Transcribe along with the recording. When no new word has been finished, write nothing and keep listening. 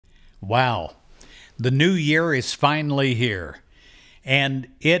Wow. The new year is finally here, and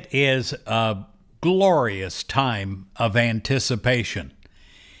it is a glorious time of anticipation.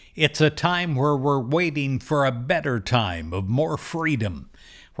 It's a time where we're waiting for a better time of more freedom,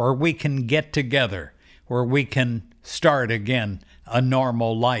 where we can get together, where we can start again a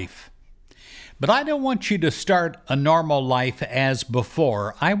normal life. But I don't want you to start a normal life as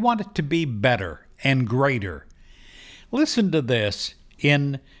before. I want it to be better and greater. Listen to this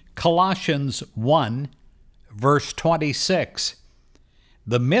in Colossians 1, verse 26.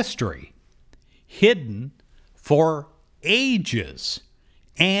 The mystery hidden for ages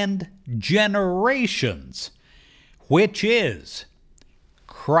and generations, which is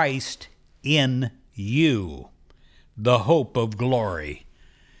Christ in you, the hope of glory.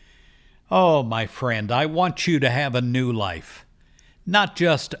 Oh, my friend, I want you to have a new life, not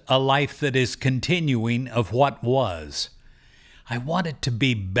just a life that is continuing of what was. I want it to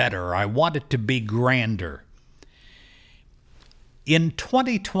be better. I want it to be grander. In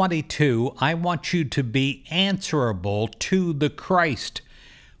 2022, I want you to be answerable to the Christ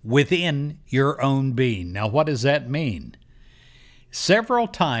within your own being. Now, what does that mean? Several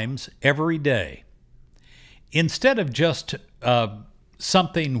times every day, instead of just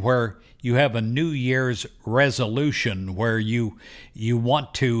something where you have a New Year's resolution where you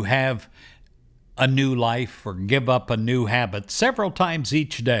want to have a new life or give up a new habit, several times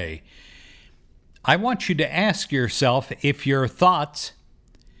each day, I want you to ask yourself if your thoughts,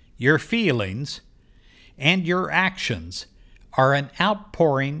 your feelings, and your actions are an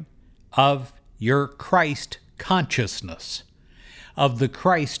outpouring of your Christ consciousness, of the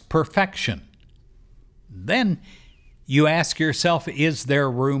Christ perfection. Then you ask yourself, is there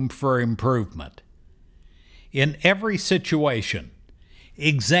room for improvement? In every situation,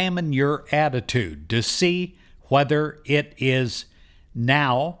 examine your attitude to see whether it is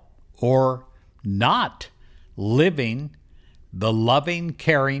now or not living the loving,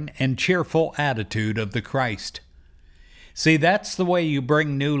 caring, and cheerful attitude of the Christ. See, that's the way you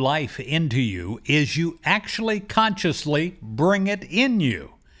bring new life into you, is you actually consciously bring it in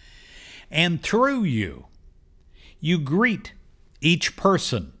you. And through you, you greet each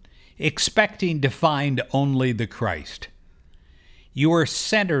person expecting to find only the Christ. You are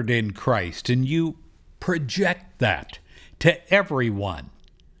centered in Christ, and you project that to everyone.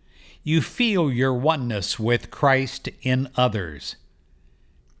 You feel your oneness with Christ in others.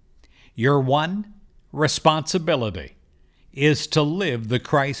 Your one responsibility is to live the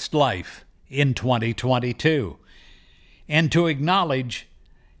Christ life in 2022 and to acknowledge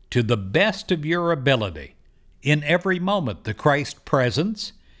to the best of your ability in every moment the Christ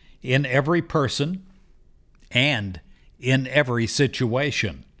presence in every person and in every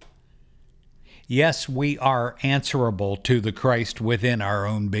situation. Yes, we are answerable to the Christ within our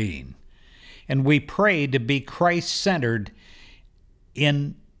own being, and we pray to be Christ-centered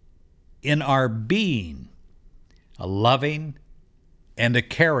in our being, a loving and a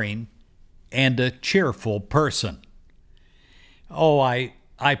caring and a cheerful person. Oh, I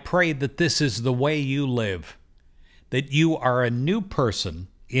pray that this is the way you live, that you are a new person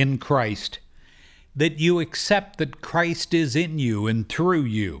in Christ, that you accept that Christ is in you and through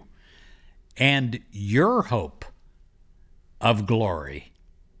you, and your hope of glory